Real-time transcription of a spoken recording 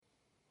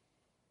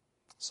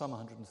Psalm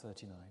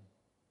 139.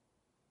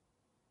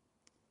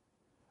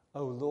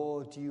 O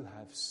Lord, you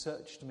have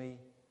searched me,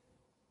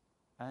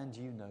 and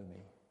you know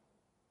me.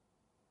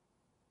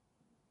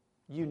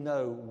 You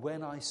know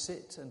when I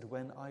sit and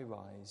when I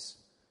rise.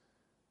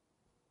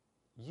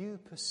 You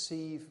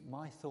perceive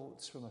my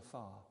thoughts from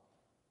afar.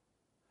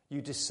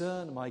 You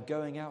discern my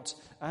going out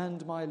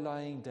and my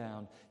lying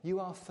down.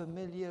 You are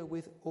familiar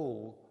with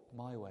all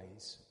my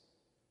ways.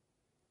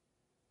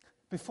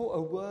 Before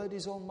a word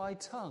is on my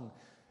tongue,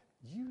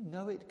 you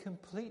know it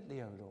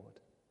completely, O Lord.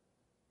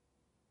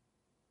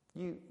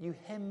 You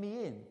hem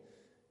me in,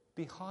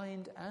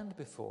 behind and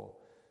before.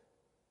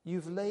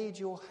 You've laid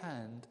your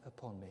hand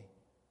upon me.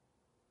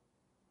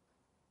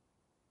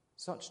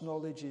 Such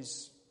knowledge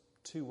is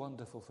too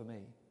wonderful for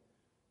me,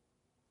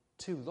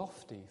 too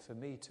lofty for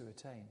me to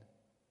attain.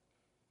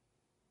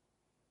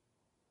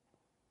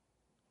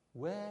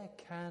 Where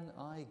can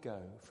I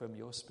go from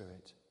your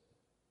spirit?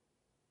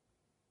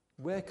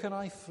 Where can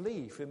I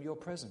flee from your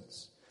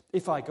presence?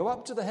 If I go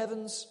up to the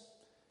heavens,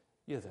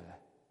 you're there.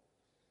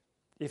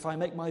 If I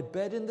make my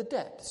bed in the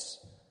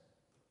depths,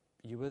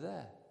 you are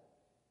there.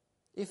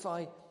 If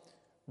I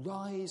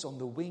rise on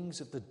the wings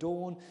of the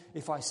dawn,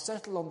 if I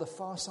settle on the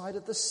far side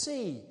of the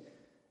sea,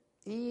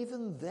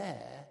 even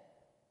there,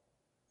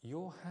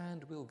 your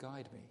hand will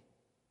guide me.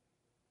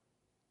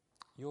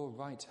 Your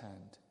right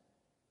hand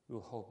will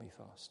hold me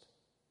fast.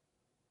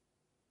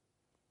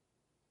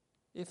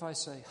 If I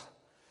say,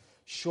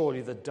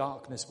 surely the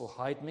darkness will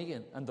hide me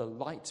and the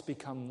light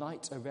become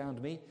night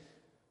around me,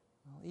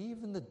 well,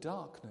 even the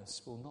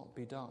darkness will not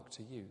be dark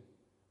to you.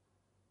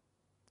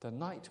 The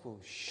night will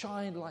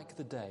shine like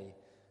the day,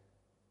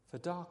 for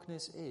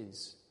darkness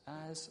is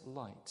as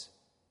light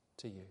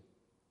to you.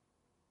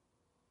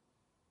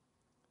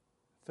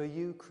 For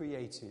you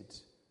created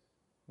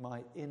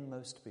my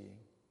inmost being.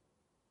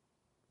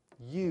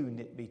 You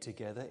knit me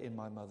together in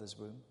my mother's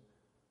womb.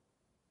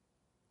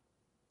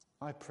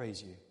 I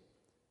praise you,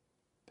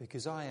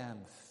 because I am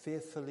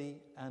fearfully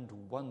and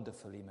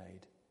wonderfully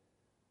made.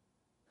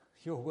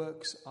 Your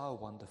works are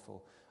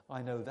wonderful.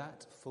 I know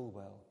that full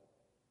well.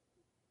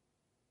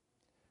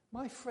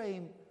 My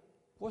frame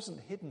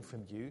wasn't hidden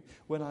from you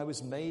when I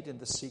was made in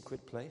the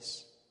secret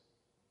place.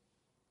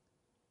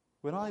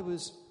 When I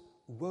was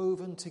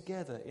woven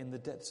together in the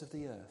depths of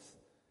the earth,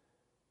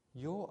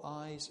 your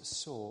eyes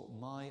saw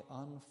my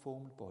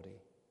unformed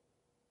body.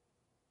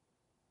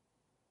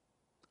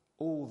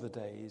 All the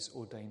days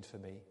ordained for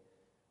me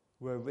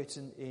were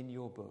written in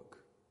your book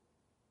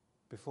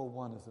before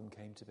one of them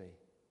came to be.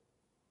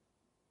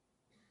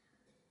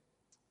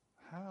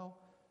 How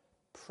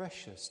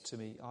precious to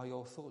me are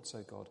your thoughts,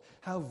 O God.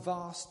 How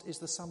vast is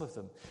the sum of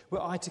them.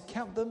 Were I to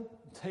count them,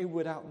 they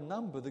would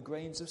outnumber the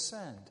grains of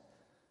sand.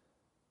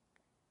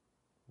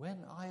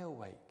 When I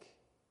awake,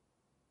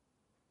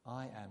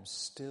 I am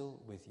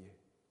still with you.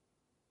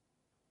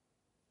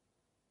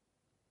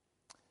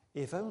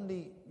 If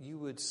only you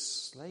would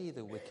slay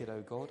the wicked,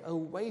 O God.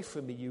 Away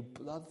from me, you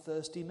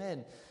bloodthirsty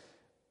men.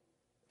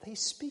 They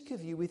speak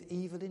of you with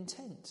evil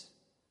intent.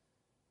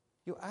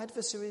 Your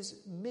adversaries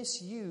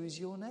misuse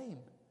your name.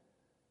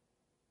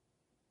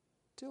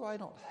 Do I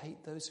not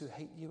hate those who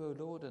hate you, O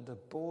Lord, and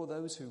abhor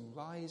those who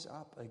rise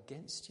up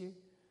against you?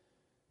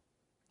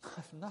 I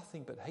have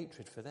nothing but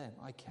hatred for them.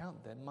 I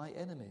count them my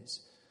enemies.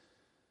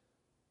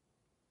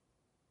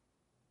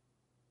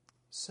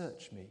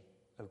 Search me,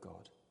 O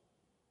God,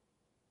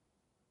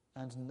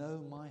 and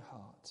know my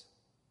heart.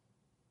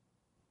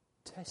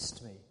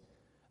 Test me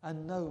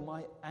and know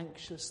my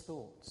anxious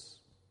thoughts.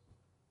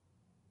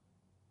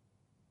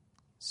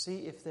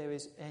 See if there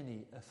is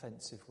any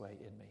offensive way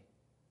in me,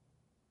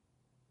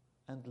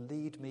 and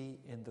lead me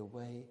in the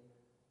way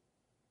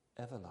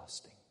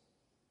everlasting.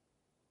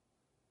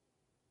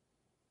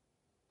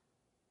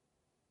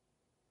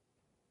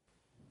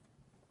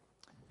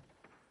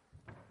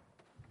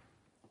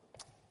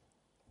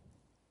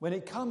 When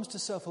it comes to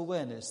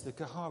self-awareness, the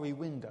Kahari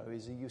window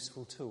is a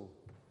useful tool.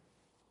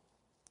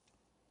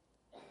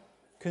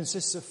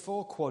 Consists of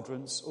 4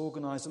 quadrants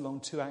organised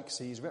along 2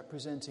 axes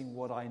representing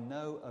what I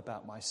know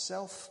about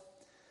myself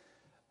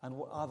and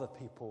what other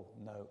people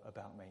know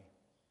about me.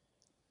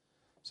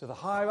 So the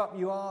higher up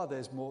you are,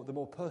 the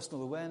more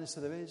personal awareness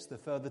that there is. The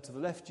further to the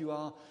left you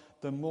are,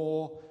 the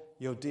more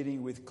you're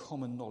dealing with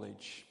common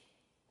knowledge.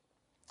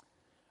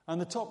 And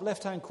the top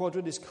left-hand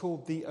quadrant is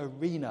called the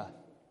arena.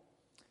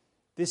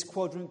 This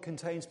quadrant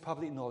contains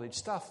public knowledge,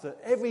 stuff that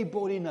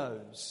everybody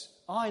knows.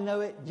 I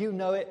know it, you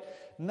know it,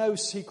 no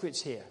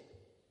secrets here.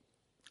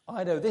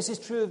 I know this is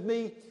true of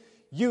me,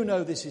 you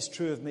know this is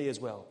true of me as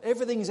well.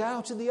 Everything's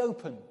out in the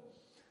open,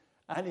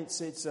 and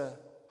it's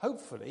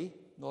hopefully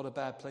not a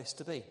bad place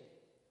to be.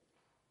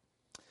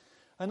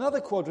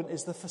 Another quadrant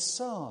is the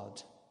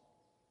facade.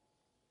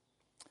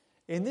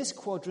 In this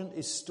quadrant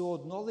is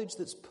stored knowledge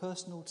that's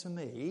personal to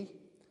me,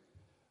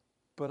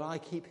 but I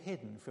keep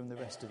hidden from the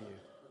rest of you.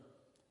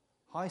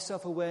 High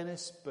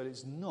self-awareness, but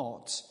it's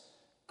not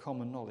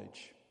common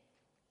knowledge.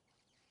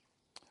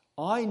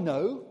 I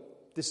know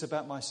this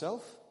about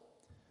myself,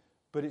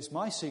 but it's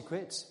my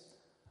secret.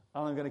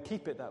 And I'm going to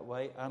keep it that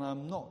way, and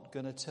I'm not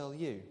going to tell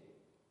you.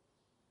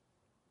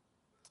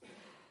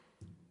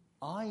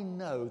 I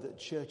know that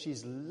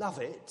churches love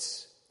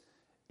it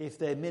if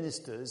their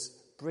ministers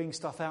bring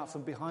stuff out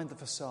from behind the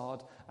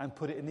facade and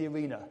put it in the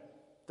arena.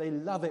 They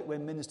love it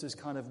when ministers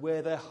kind of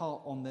wear their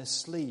heart on their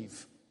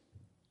sleeve.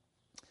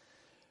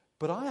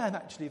 But I am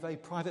actually a very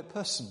private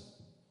person.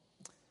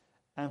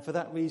 And for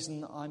that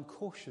reason, I'm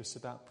cautious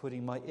about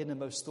putting my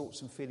innermost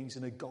thoughts and feelings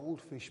in a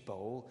goldfish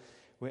bowl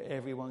where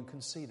everyone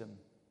can see them.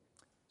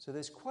 So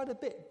there's quite a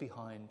bit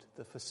behind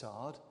the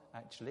facade,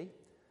 actually,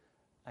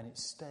 and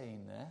it's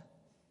staying there.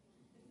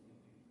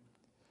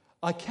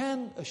 I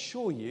can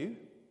assure you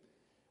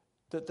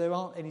that there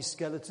aren't any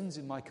skeletons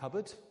in my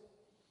cupboard.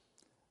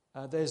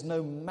 There's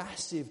no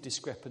massive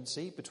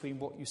discrepancy between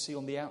what you see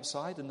on the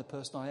outside and the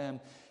person I am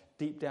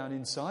deep down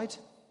inside.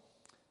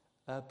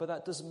 But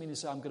that doesn't mean to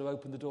say I'm going to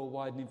open the door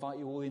wide and invite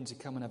you all in to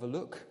come and have a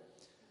look.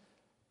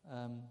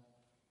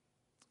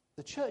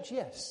 The church,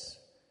 yes,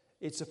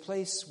 it's a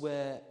place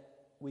where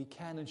we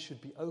can and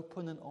should be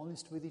open and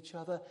honest with each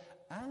other,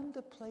 and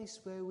a place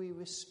where we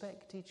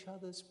respect each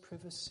other's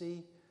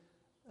privacy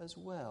as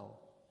well.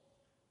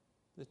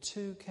 The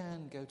two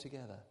can go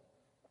together.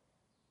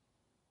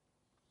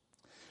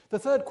 The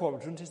third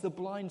quadrant is the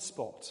blind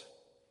spot.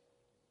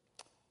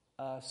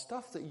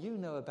 Stuff that you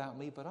know about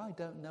me, but I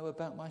don't know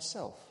about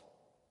myself.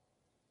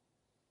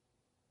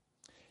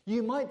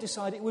 You might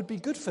decide it would be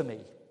good for me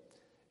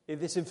if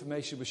this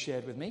information was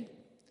shared with me.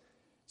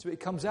 So it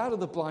comes out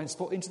of the blind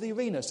spot into the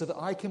arena so that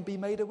I can be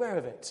made aware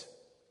of it.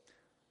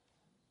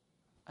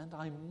 And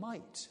I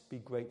might be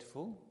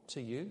grateful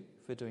to you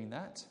for doing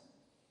that.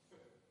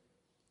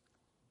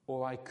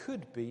 Or I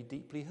could be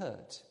deeply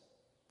hurt,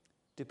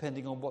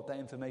 depending on what that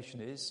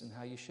information is and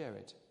how you share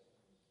it.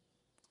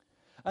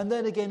 And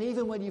then again,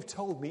 even when you've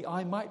told me,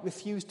 I might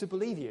refuse to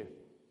believe you.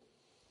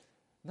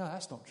 No,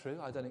 that's not true.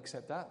 I don't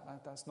accept that.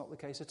 That's not the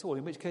case at all.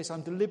 In which case,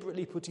 I'm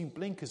deliberately putting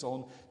blinkers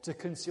on to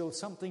conceal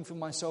something from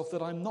myself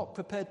that I'm not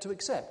prepared to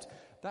accept.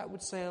 That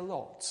would say a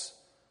lot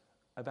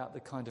about the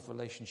kind of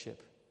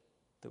relationship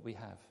that we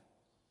have.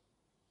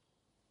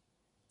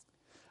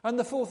 And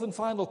the fourth and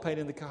final pane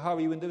in the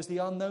Kahari window is the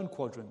unknown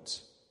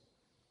quadrant.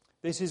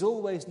 This is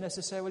always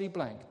necessarily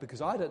blank, because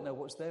I don't know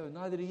what's there and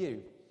neither do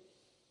you.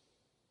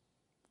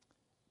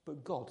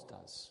 But God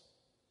does.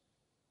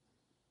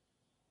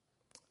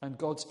 And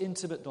God's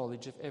intimate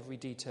knowledge of every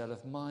detail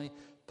of my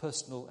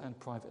personal and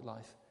private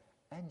life,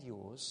 and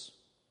yours,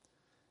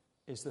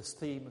 is the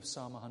theme of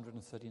Psalm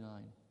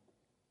 139.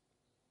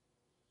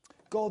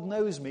 God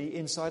knows me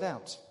inside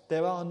out.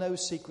 There are no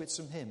secrets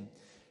from him.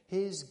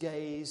 His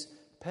gaze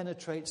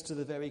penetrates to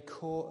the very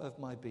core of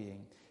my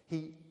being.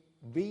 He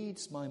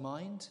reads my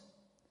mind.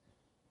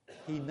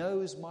 He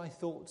knows my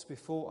thoughts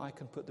before I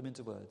can put them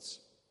into words.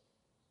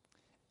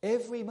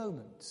 Every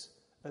moment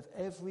of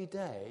every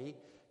day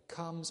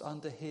comes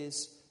under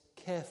his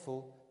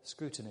careful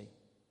scrutiny.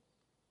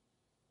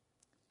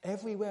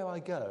 Everywhere I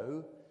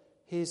go,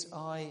 his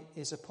eye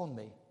is upon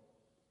me.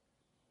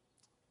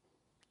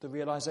 The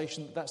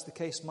realization that that's the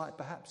case might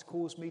perhaps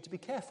cause me to be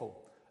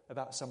careful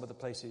about some of the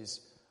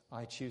places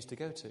I choose to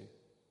go to.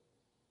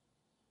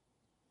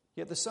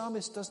 Yet the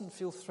psalmist doesn't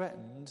feel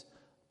threatened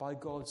by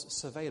God's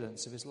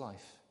surveillance of his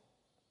life.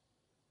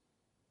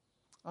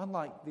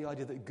 Unlike the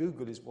idea that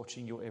Google is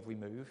watching your every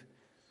move,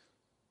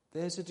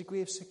 there's a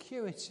degree of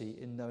security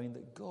in knowing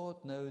that God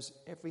knows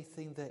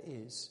everything there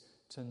is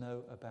to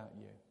know about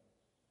you.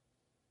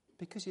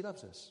 Because he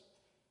loves us.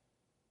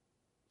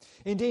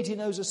 Indeed, he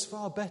knows us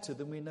far better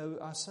than we know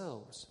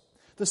ourselves.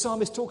 The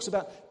psalmist talks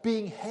about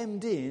being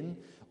hemmed in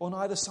on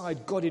either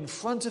side. God in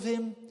front of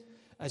him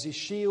as his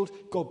shield,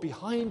 God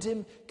behind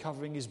him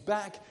covering his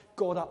back,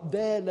 God up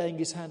there laying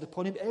his hand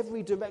upon him.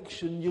 Every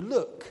direction you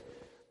look,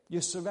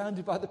 you're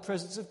surrounded by the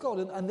presence of God,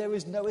 and there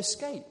is no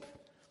escape.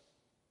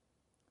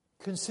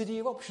 Consider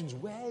your options.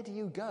 Where do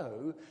you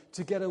go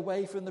to get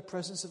away from the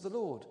presence of the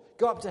Lord?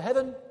 Go up to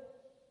heaven?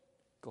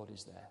 God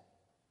is there.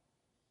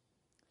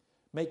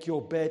 Make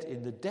your bed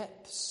in the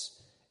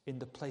depths, in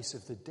the place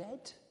of the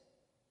dead?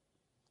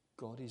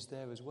 God is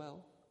there as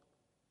well.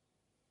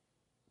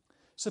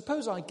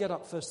 Suppose I get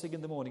up first thing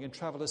in the morning and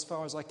travel as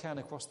far as I can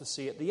across the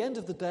sea. At the end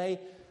of the day,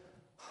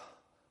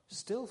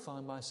 still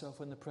find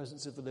myself in the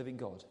presence of the living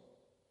God.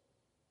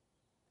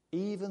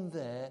 Even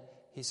there,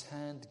 his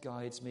hand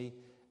guides me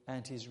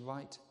and his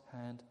right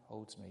hand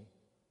holds me.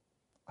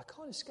 I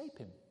can't escape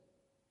him.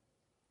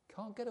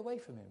 Can't get away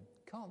from him.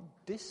 Can't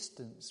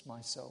distance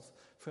myself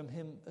from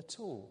him at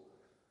all.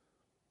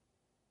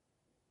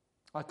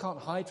 I can't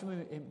hide from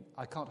him.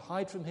 I can't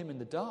hide from him in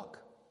the dark.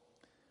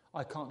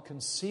 I can't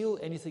conceal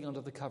anything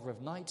under the cover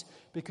of night,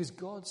 because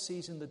God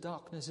sees in the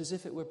darkness as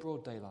if it were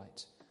broad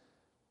daylight.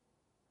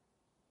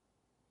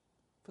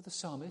 For the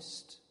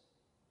psalmist,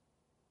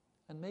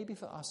 and maybe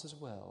for us as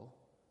well,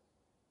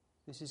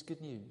 this is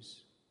good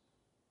news.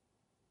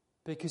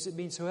 Because it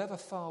means however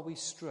far we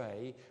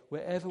stray,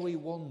 wherever we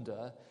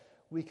wander,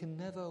 we can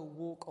never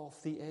walk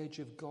off the edge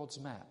of God's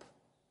map.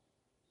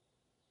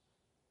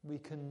 We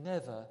can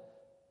never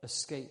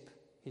escape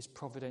his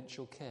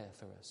providential care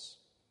for us.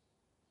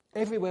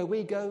 Everywhere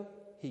we go,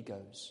 he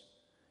goes.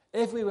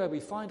 Everywhere we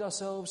find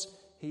ourselves,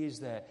 he is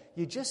there.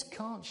 You just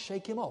can't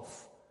shake him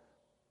off.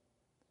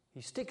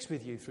 He sticks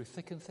with you through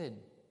thick and thin.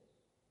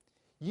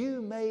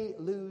 You may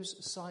lose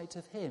sight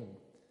of him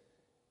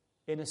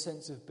in a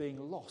sense of being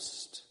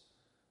lost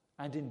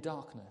and in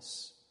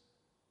darkness,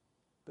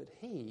 but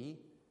he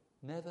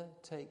never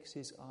takes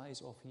his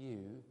eyes off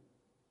you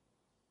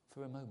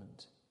for a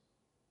moment.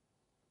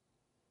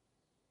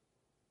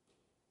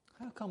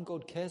 How come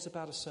God cares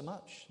about us so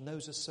much,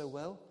 knows us so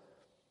well?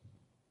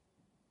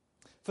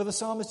 For the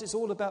psalmist, it's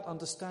all about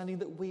understanding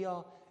that we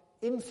are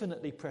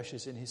infinitely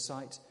precious in his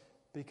sight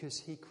because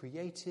he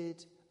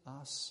created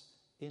us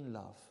in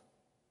love.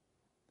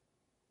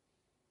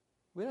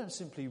 We don't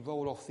simply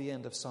roll off the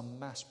end of some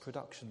mass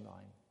production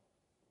line.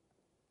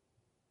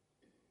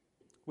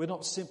 We're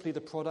not simply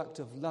the product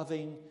of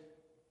loving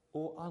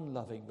or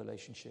unloving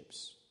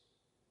relationships,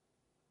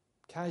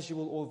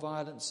 casual or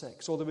violent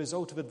sex, or the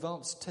result of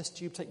advanced test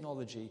tube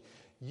technology.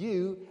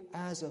 You,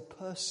 as a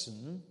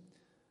person,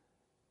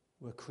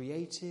 were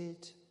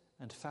created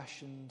and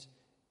fashioned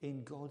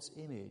in God's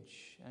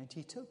image, and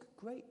he took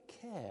great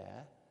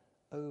care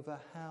over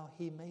how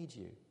he made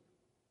you.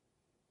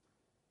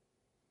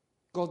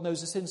 God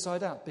knows us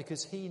inside out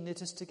because he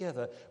knit us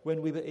together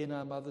when we were in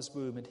our mother's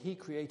womb, and he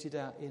created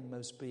our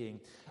inmost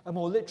being. A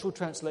more literal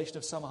translation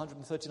of Psalm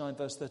 139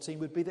 verse 13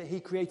 would be that he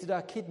created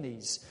our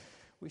kidneys,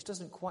 which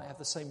doesn't quite have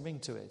the same ring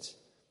to it.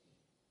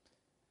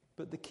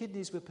 But the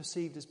kidneys were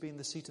perceived as being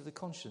the seat of the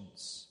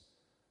conscience.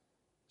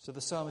 So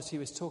the psalmist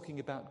here is talking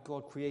about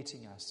God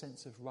creating our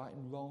sense of right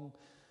and wrong,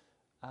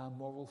 our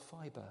moral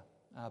fibre,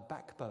 our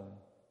backbone,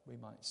 we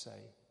might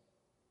say.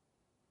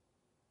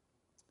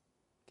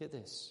 Get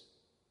this.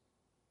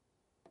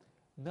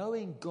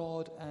 Knowing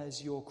God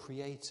as your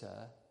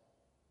creator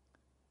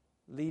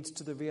leads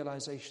to the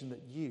realization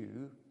that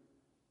you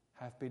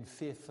have been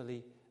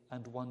fearfully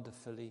and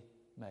wonderfully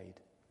made.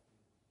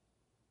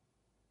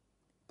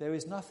 There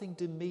is nothing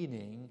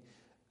demeaning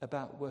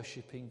about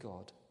worshipping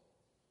God.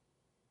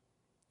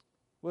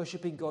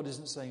 Worshipping God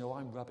isn't saying, oh,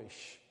 I'm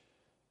rubbish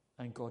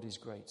and God is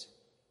great.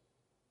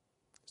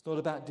 It's not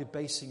about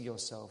debasing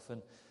yourself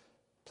and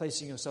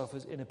placing yourself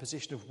in a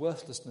position of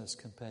worthlessness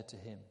compared to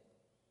him.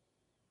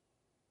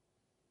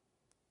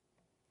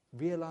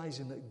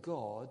 Realizing that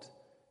God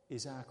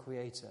is our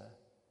creator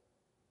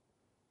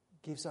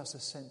gives us a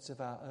sense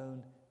of our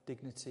own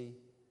dignity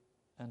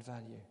and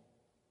value.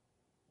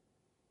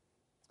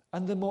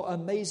 And the more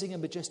amazing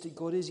and majestic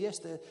God is, yes,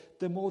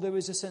 the more there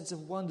is a sense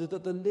of wonder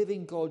that the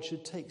living God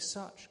should take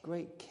such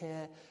great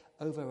care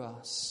over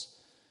us.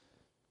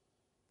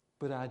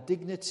 But our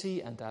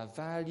dignity and our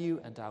value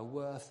and our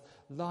worth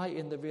lie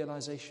in the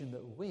realization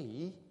that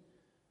we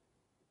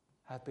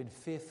have been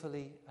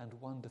fearfully and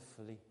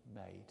wonderfully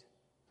made.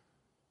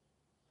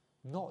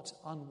 Not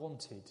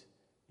unwanted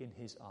in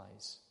his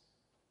eyes.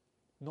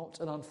 Not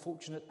an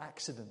unfortunate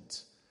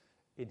accident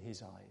in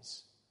his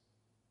eyes.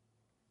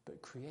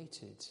 But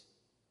created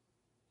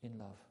in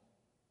love.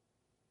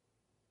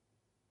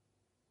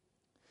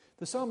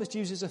 The psalmist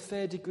uses a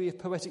fair degree of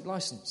poetic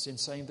license in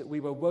saying that we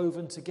were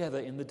woven together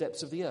in the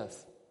depths of the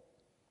earth.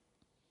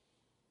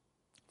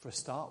 For a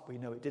start, we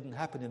know it didn't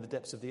happen in the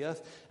depths of the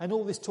earth, and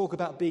all this talk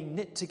about being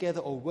knit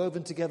together or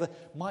woven together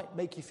might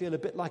make you feel a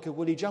bit like a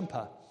woolly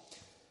jumper.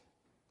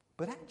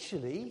 But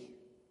actually,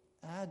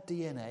 our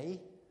DNA,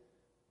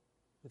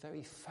 the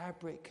very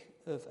fabric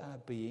of our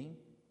being,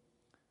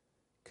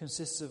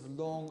 consists of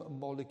long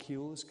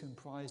molecules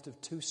comprised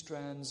of two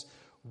strands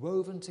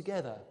woven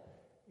together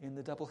in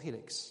the double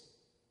helix.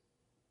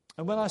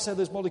 And when I say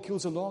those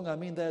molecules are long, I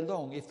mean they're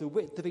long. If the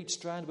width of each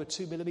strand were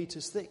 2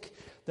 millimeters thick,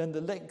 then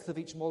the length of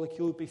each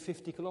molecule would be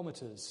 50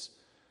 kilometers.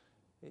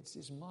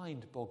 It's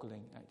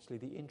mind-boggling, actually,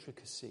 the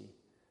intricacy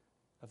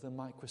of the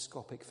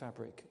microscopic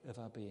fabric of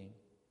our being.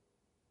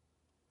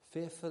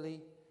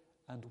 Fearfully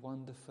and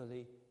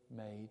wonderfully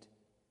made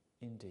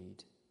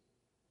indeed.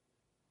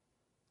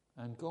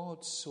 And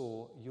God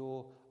saw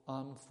your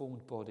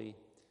unformed body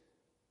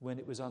when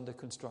it was under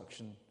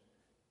construction,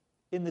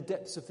 in the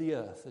depths of the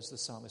earth, as the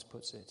psalmist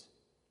puts it.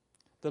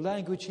 The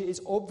language here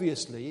is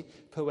obviously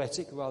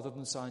poetic rather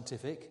than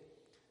scientific,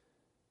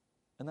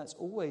 and that's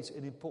always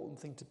an important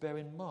thing to bear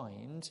in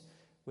mind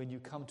when you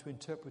come to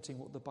interpreting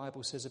what the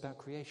Bible says about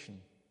creation.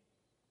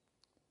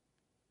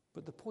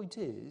 But the point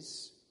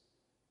is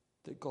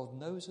that God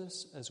knows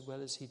us as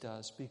well as he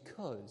does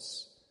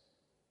because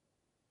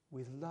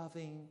with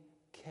loving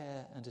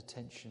care and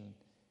attention,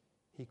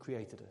 he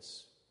created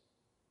us.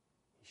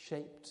 He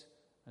shaped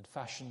and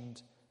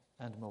fashioned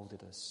and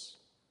moulded us.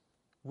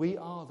 We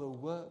are the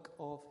work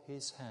of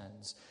his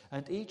hands,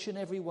 and each and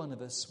every one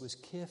of us was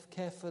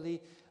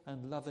carefully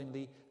and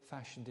lovingly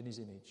fashioned in his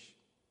image.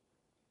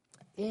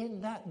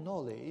 In that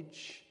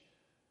knowledge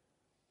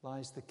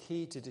lies the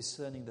key to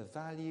discerning the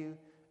value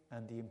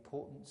and the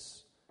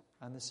importance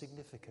and the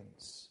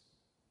significance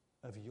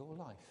of your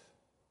life,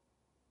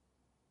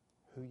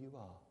 who you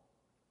are,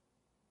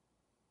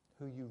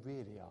 who you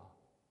really are.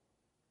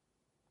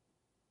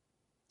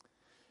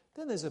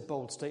 Then there's a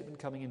bold statement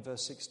coming in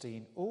verse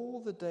 16.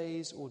 All the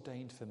days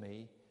ordained for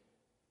me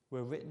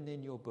were written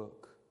in your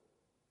book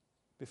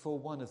before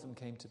one of them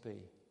came to be.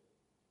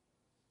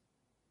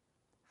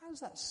 How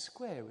does that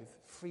square with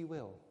free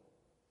will?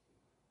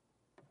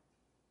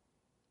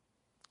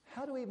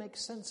 How do we make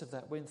sense of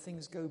that when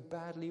things go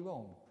badly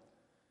wrong?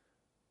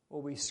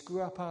 Or we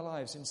screw up our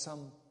lives in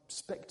some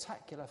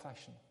spectacular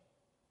fashion?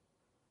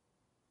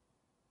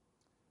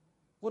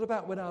 What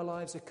about when our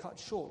lives are cut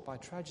short by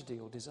tragedy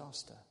or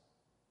disaster?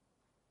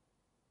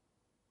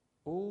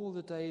 All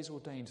the days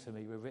ordained for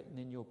me were written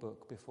in your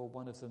book before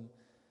one of them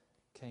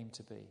came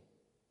to be.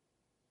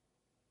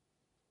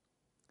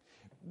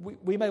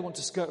 We may want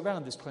to skirt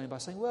around this claim by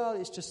saying, well,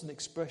 it's just an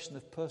expression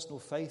of personal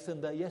faith,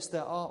 and that, yes,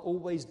 there are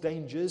always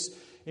dangers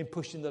in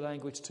pushing the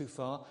language too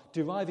far.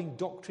 Deriving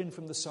doctrine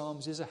from the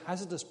Psalms is a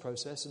hazardous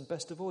process and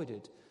best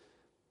avoided.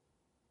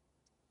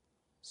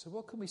 So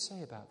what can we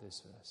say about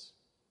this verse?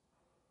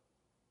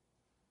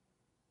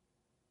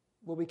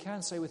 Well, we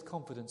can say with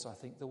confidence, I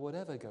think, that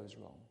whatever goes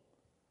wrong,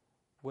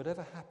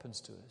 whatever happens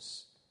to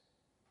us,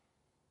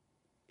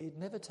 it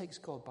never takes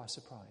God by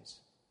surprise.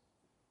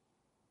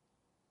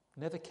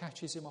 Never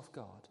catches him off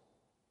guard.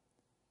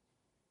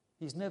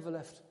 He's never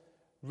left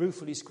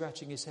ruefully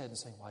scratching his head and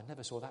saying, well, I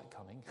never saw that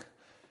coming.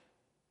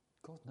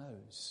 God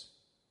knows.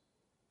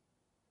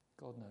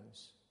 God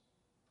knows.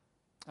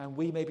 And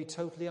we may be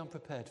totally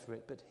unprepared for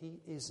it, but he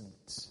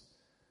isn't.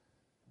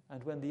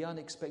 And when the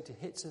unexpected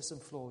hits us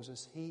and floors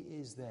us, he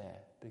is there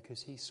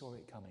because he saw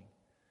it coming.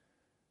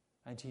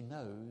 And he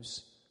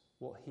knows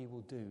what he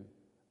will do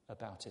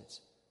about it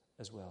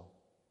as well.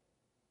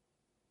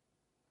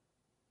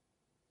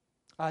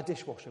 Our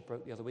dishwasher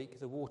broke the other week.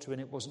 The water in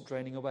it wasn't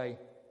draining away.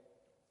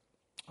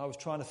 I was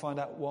trying to find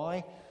out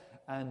why,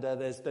 and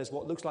there's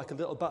what looks like a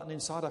little button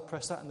inside. I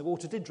pressed that and the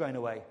water did drain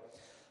away.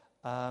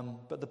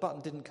 But the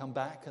button didn't come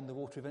back and the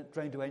water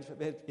drained away.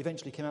 It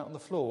eventually came out on the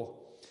floor.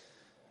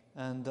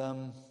 And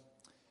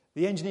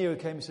the engineer who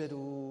came and said,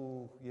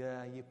 oh,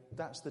 yeah,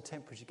 that's the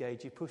temperature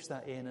gauge. You push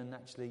that in and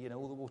actually,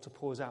 all the water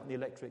pours out in the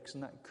electrics,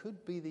 and that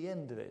could be the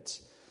end of it.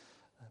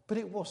 But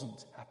it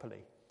wasn't,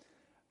 happily.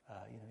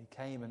 He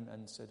came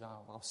and said,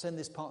 I'll send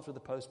this part through the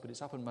post, but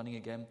it's up and running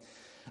again.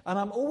 And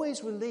I'm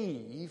always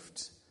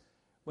relieved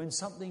when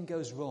something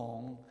goes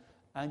wrong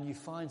and you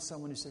find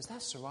someone who says,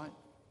 that's all right,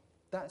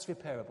 that's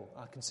repairable.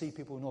 I can see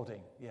people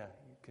nodding, yeah,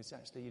 because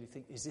actually you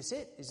think, is this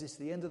it? Is this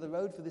the end of the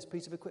road for this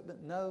piece of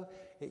equipment? No,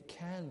 it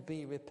can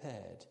be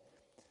repaired.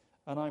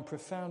 And I'm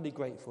profoundly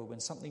grateful when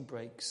something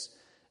breaks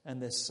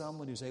and there's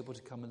someone who's able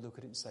to come and look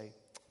at it and say,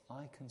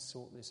 I can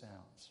sort this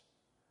out.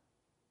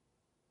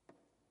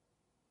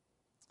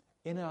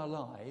 In our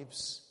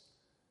lives,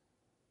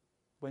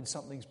 when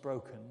something's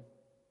broken,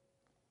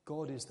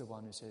 God is the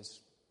one who says,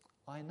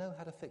 I know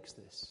how to fix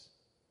this.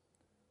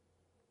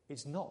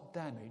 It's not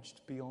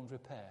damaged beyond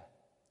repair.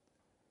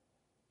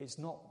 It's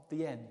not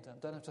the end. I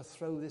don't have to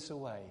throw this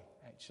away,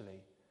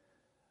 actually.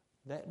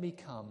 Let me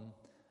come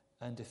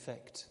and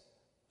effect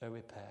a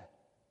repair.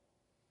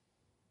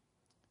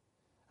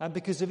 And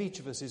because of each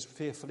of us is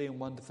fearfully and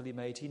wonderfully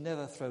made, he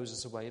never throws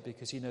us away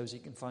because he knows he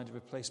can find a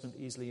replacement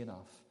easily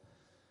enough.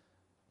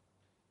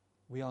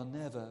 We are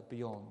never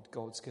beyond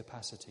God's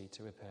capacity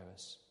to repair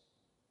us.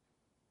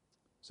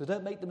 So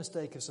don't make the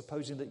mistake of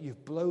supposing that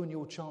you've blown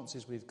your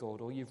chances with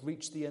God or you've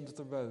reached the end of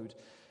the road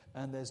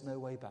and there's no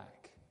way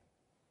back.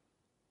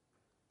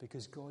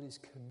 Because God is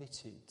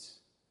committed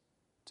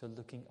to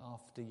looking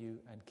after you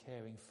and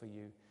caring for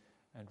you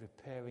and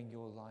repairing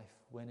your life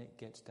when it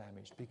gets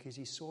damaged. Because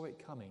he saw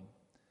it coming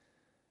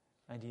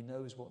and he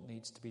knows what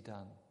needs to be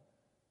done.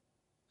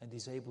 And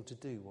he's able to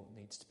do what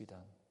needs to be done.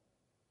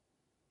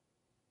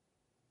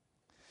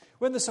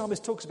 When the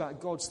psalmist talks about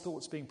God's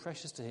thoughts being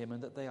precious to him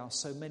and that they are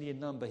so many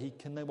in number, he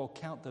can no more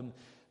count them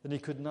than he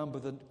could number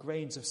the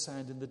grains of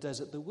sand in the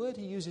desert. The word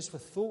he uses for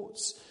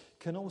thoughts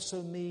can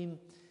also mean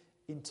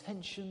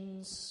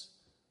intentions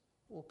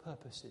or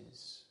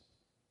purposes.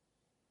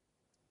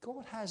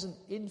 God has an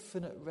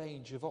infinite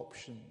range of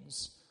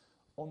options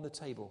on the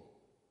table.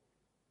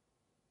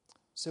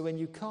 So when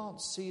you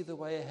can't see the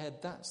way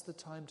ahead, that's the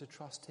time to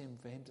trust him,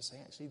 for him to say,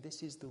 actually,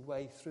 this is the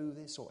way through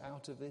this or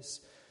out of this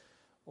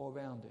or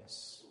around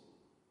this.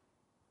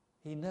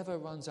 He never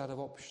runs out of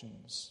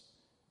options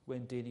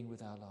when dealing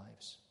with our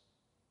lives.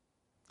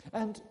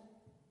 And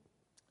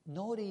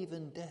not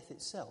even death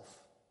itself,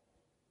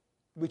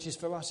 which is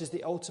for us is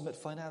the ultimate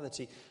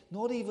finality,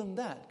 not even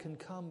that can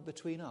come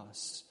between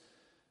us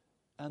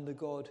and the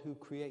God who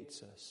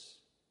creates us.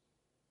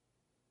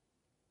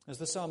 As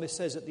the psalmist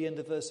says at the end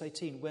of verse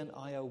 18, when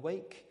I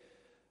awake,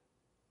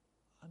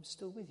 I'm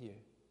still with you.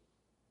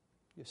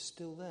 You're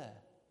still there.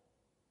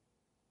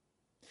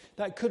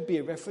 That could be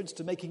a reference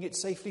to making it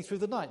safely through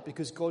the night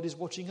because God is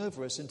watching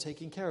over us and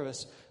taking care of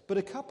us. But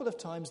a couple of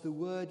times the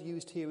word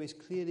used here is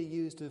clearly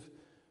used of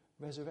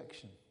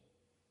resurrection.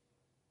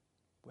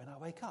 When I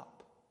wake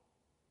up,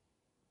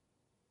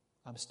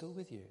 I'm still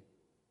with you.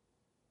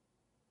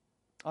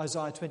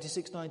 Isaiah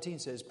 26:19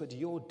 says, but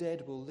your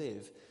dead will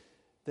live,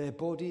 their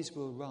bodies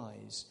will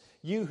rise.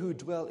 You who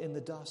dwell in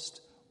the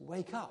dust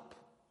wake up.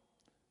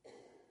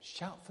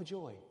 Shout for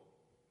joy.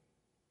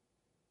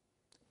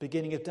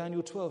 Beginning of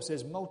Daniel 12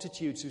 says,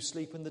 multitudes who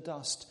sleep in the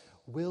dust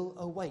will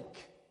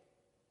awake.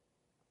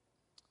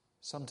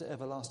 Some to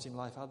everlasting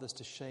life, others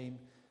to shame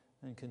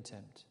and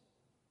contempt.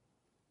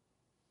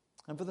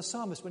 And for the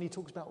psalmist, when he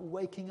talks about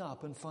waking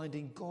up and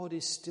finding God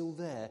is still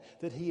there,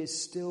 that he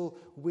is still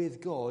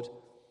with God,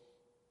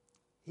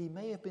 he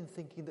may have been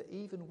thinking that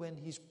even when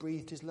he's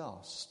breathed his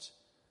last,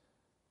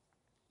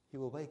 he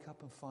will wake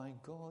up and find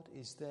God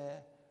is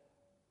there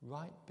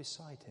right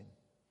beside him.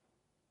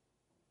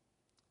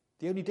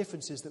 The only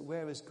difference is that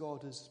whereas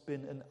God has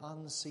been an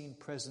unseen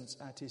presence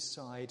at his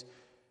side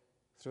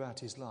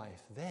throughout his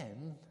life,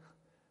 then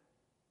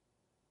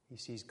he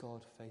sees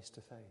God face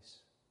to face.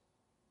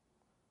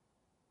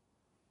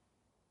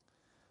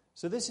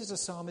 So this is a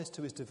psalmist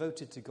who is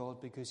devoted to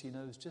God because he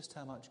knows just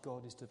how much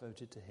God is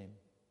devoted to him.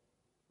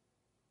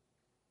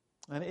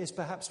 And it is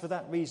perhaps for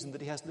that reason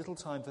that he has little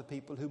time for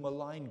people who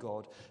malign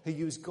God, who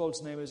use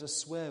God's name as a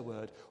swear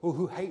word, or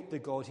who hate the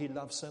God he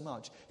loves so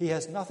much. He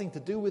has nothing to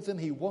do with them,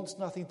 he wants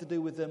nothing to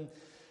do with them,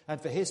 and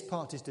for his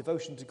part, his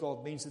devotion to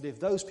God means that if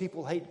those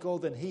people hate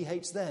God, then he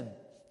hates them.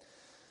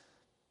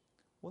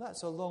 Well,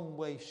 that's a long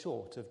way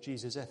short of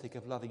Jesus' ethic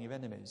of loving your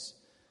enemies.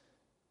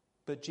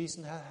 But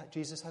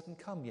Jesus hadn't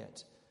come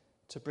yet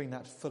to bring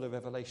that fuller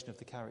revelation of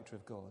the character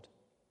of God.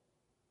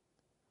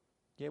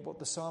 Yet what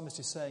the psalmist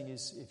is saying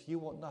is, if you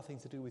want nothing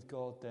to do with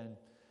God, then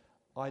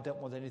I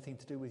don't want anything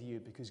to do with you,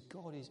 because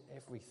God is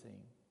everything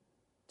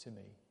to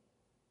me.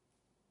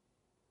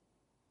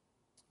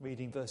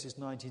 Reading verses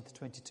 19 to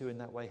 22 in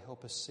that way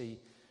help us see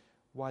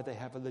why they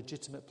have a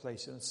legitimate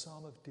place in a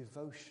psalm of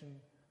devotion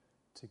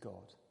to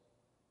God.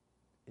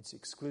 It's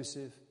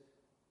exclusive,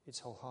 it's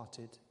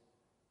wholehearted,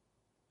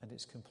 and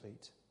it's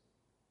complete.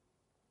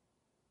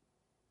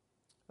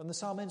 And the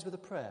psalm ends with a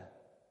prayer.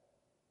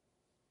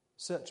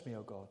 Search me,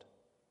 O God.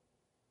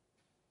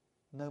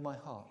 Know my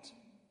heart.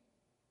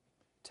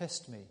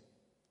 Test me.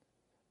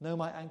 Know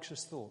my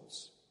anxious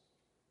thoughts.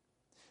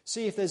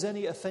 See if there's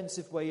any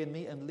offensive way in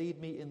me and lead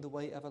me in the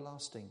way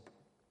everlasting.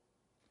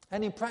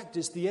 And in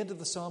practice, the end of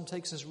the psalm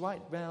takes us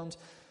right round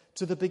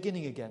to the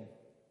beginning again.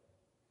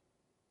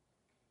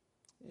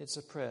 It's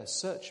a prayer.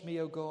 Search me,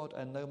 O God,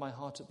 and know my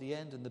heart at the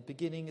end. And the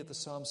beginning of the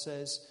psalm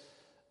says,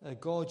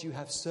 God, you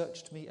have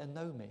searched me and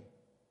know me.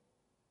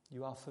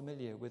 You are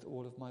familiar with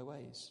all of my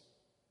ways.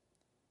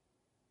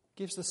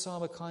 Gives the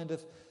psalm a kind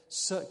of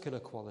circular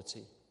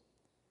quality,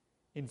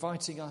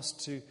 inviting us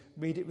to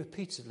read it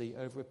repeatedly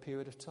over a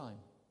period of time.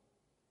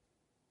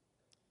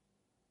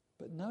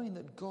 But knowing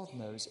that God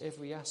knows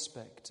every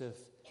aspect of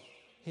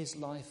his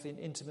life in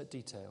intimate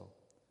detail,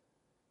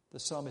 the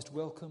psalmist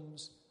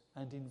welcomes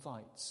and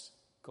invites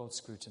God's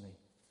scrutiny.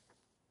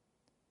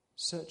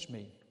 Search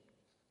me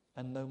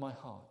and know my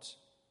heart.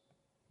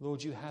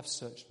 Lord, you have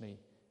searched me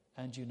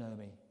and you know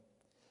me.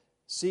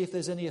 See if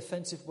there's any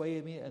offensive way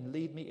in me and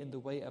lead me in the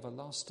way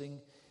everlasting.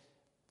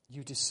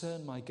 You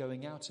discern my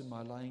going out and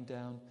my lying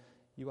down.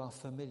 You are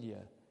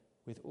familiar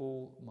with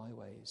all my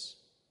ways.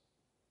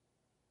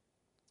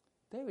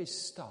 There is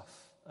stuff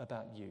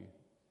about you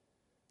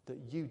that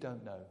you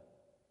don't know,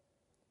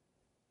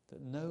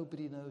 that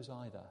nobody knows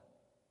either.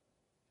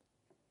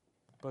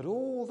 But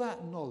all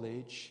that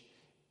knowledge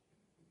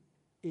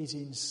is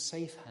in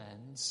safe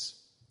hands,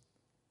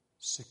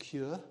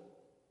 secure.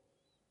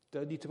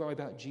 Don't need to worry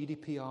about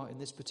GDPR in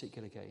this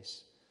particular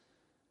case,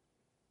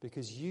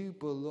 because you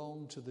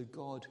belong to the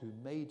God who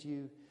made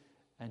you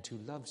and who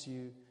loves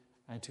you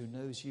and who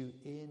knows you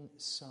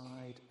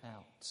inside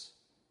out.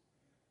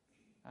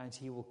 And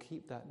he will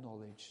keep that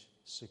knowledge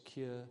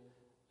secure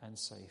and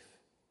safe.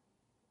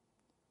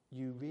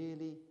 You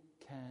really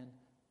can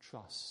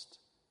trust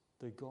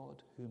the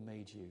God who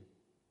made you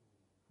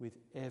with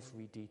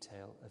every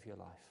detail of your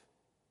life.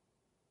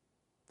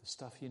 The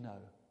stuff you know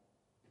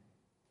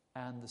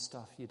and the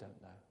stuff you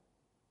don't know.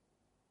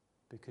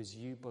 Because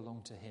you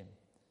belong to him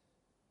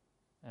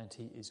and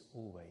he is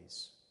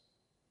always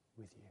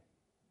with you.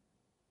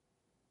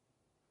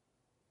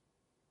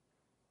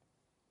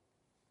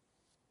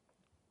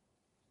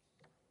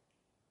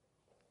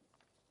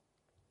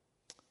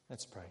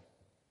 Let's pray.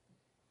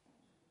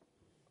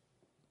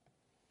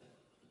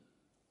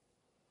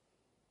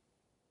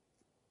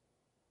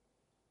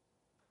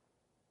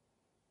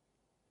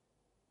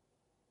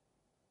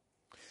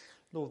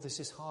 Lord, this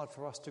is hard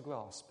for us to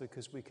grasp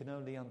because we can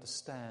only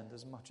understand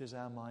as much as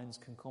our minds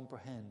can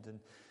comprehend,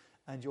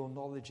 and your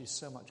knowledge is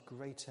so much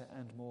greater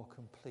and more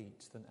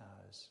complete than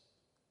ours.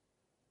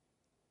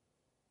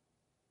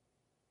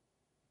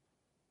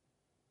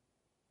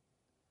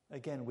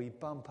 Again, we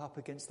bump up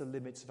against the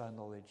limits of our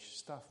knowledge,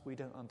 stuff we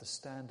don't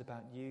understand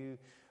about you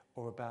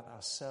or about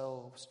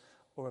ourselves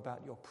or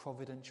about your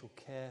providential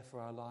care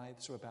for our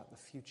lives or about the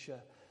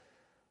future.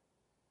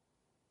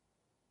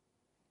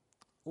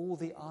 All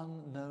the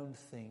unknown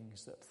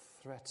things that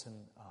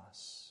threaten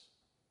us,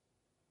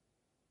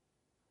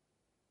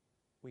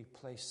 we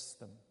place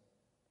them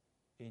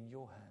in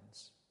your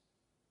hands.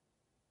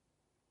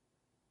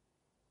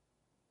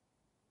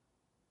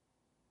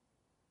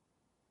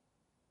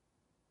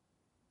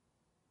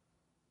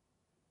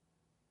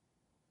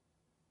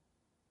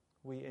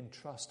 we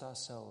entrust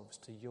ourselves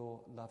to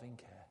your loving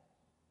care.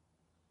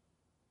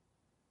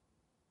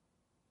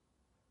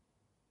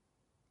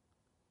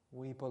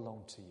 We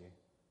belong to you.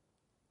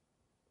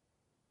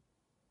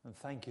 And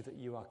thank you that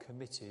you are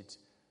committed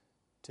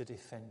to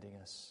defending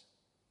us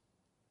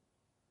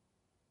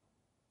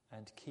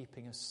and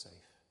keeping us safe.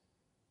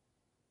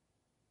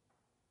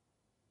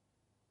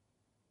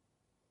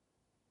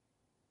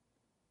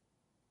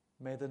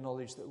 May the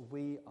knowledge that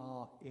we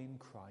are in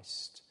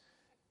Christ,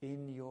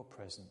 in your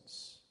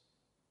presence,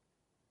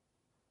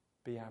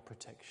 be our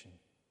protection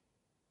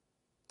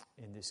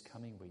in this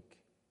coming week.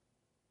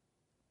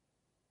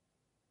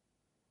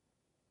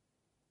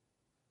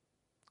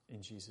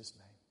 In Jesus'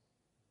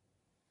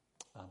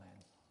 name, amen.